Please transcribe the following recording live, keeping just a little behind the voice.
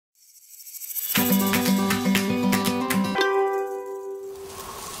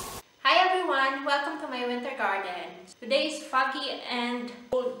garden. Today is foggy and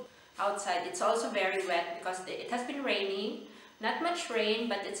cold outside. It's also very wet because it has been raining. Not much rain,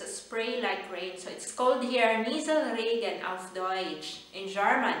 but it's a spray-like rain. So it's called here Nieselregen auf Deutsch in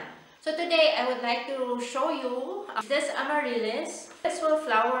German. So today I would like to show you this Amaryllis. This will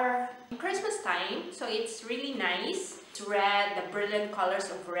flower in Christmas time, so it's really nice. It's red, the brilliant colors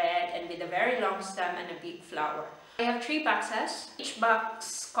of red, and with a very long stem and a big flower. I have 3 boxes. Each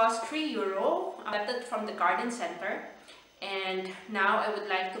box costs €3. I got it from the garden center. And now I would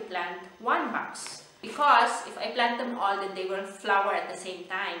like to plant 1 box. Because if I plant them all, then they will flower at the same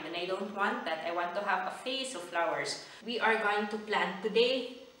time. And I don't want that. I want to have a phase of flowers. We are going to plant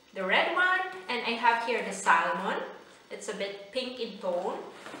today the red one. And I have here the salmon. It's a bit pink in tone.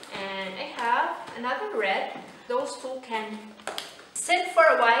 And I have another red. Those two can sit for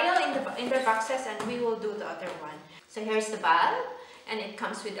a while in their boxes, and we will do the other one. So here's the bulb, and it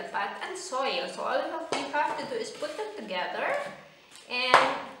comes with a pot and soil. So all you have to do is put them together and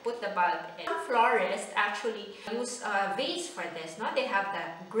put the bulb in. Some florists actually use a vase for this. No? They have the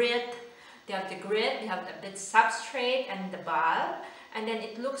grit, they have the bit substrate and the bulb, and then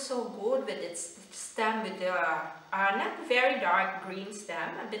it looks so good with its stem with the not very dark green stem,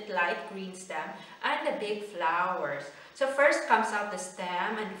 a bit light green stem, and the big flowers. So first comes out the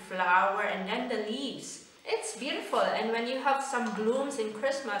stem and the flower, and then the leaves. It's beautiful. And when you have some blooms in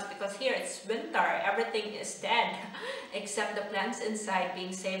Christmas, because here it's winter, everything is dead except the plants inside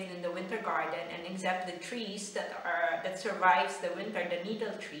being saved in the winter garden, and except the trees that survives the winter, the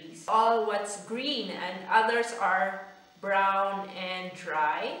needle trees. All what's green, and others are brown and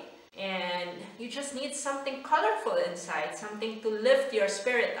dry. And you just need something colorful inside, something to lift your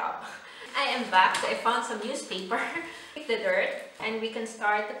spirit up. I am back, so I found some newspaper. Take the dirt, and we can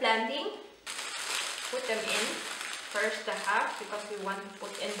start the planting. Put them in first the half because we want to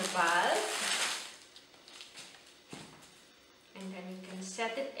put in the bulb. And then you can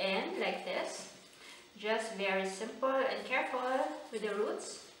set it in like this. Just very simple and careful with the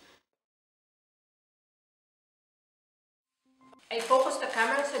roots. I focus the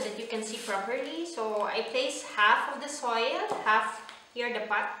camera so that you can see properly. So I place half of the soil, half here the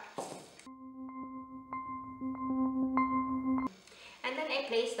pot. And then I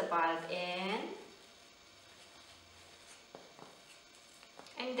place the bulb in.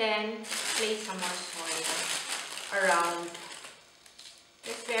 And then place some more soil around,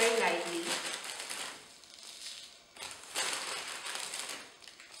 just very lightly.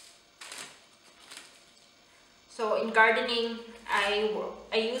 So in gardening, I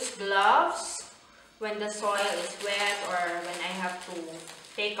use gloves when the soil is wet or when I have to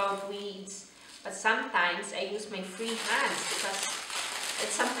take out weeds. But sometimes I use my free hands because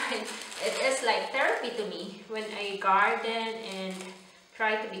sometimes it is like therapy to me when I garden and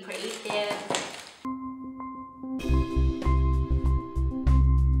try to be creative.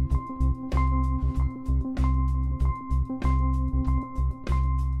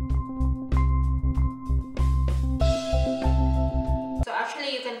 So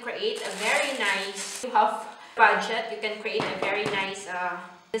actually you can create a very nice, if you have budget, you can create a very nice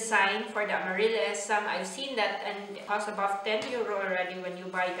design for the Amaryllis. Some I've seen that, and it costs about €10 already when you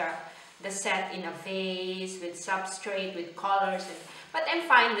buy the set in a vase with substrate, with colors. But I'm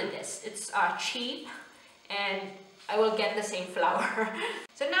fine with this. It's cheap, and I will get the same flower.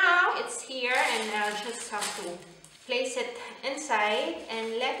 So now it's here, and I'll just have to place it inside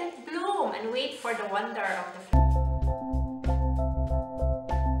and let it bloom and wait for the wonder of the flower.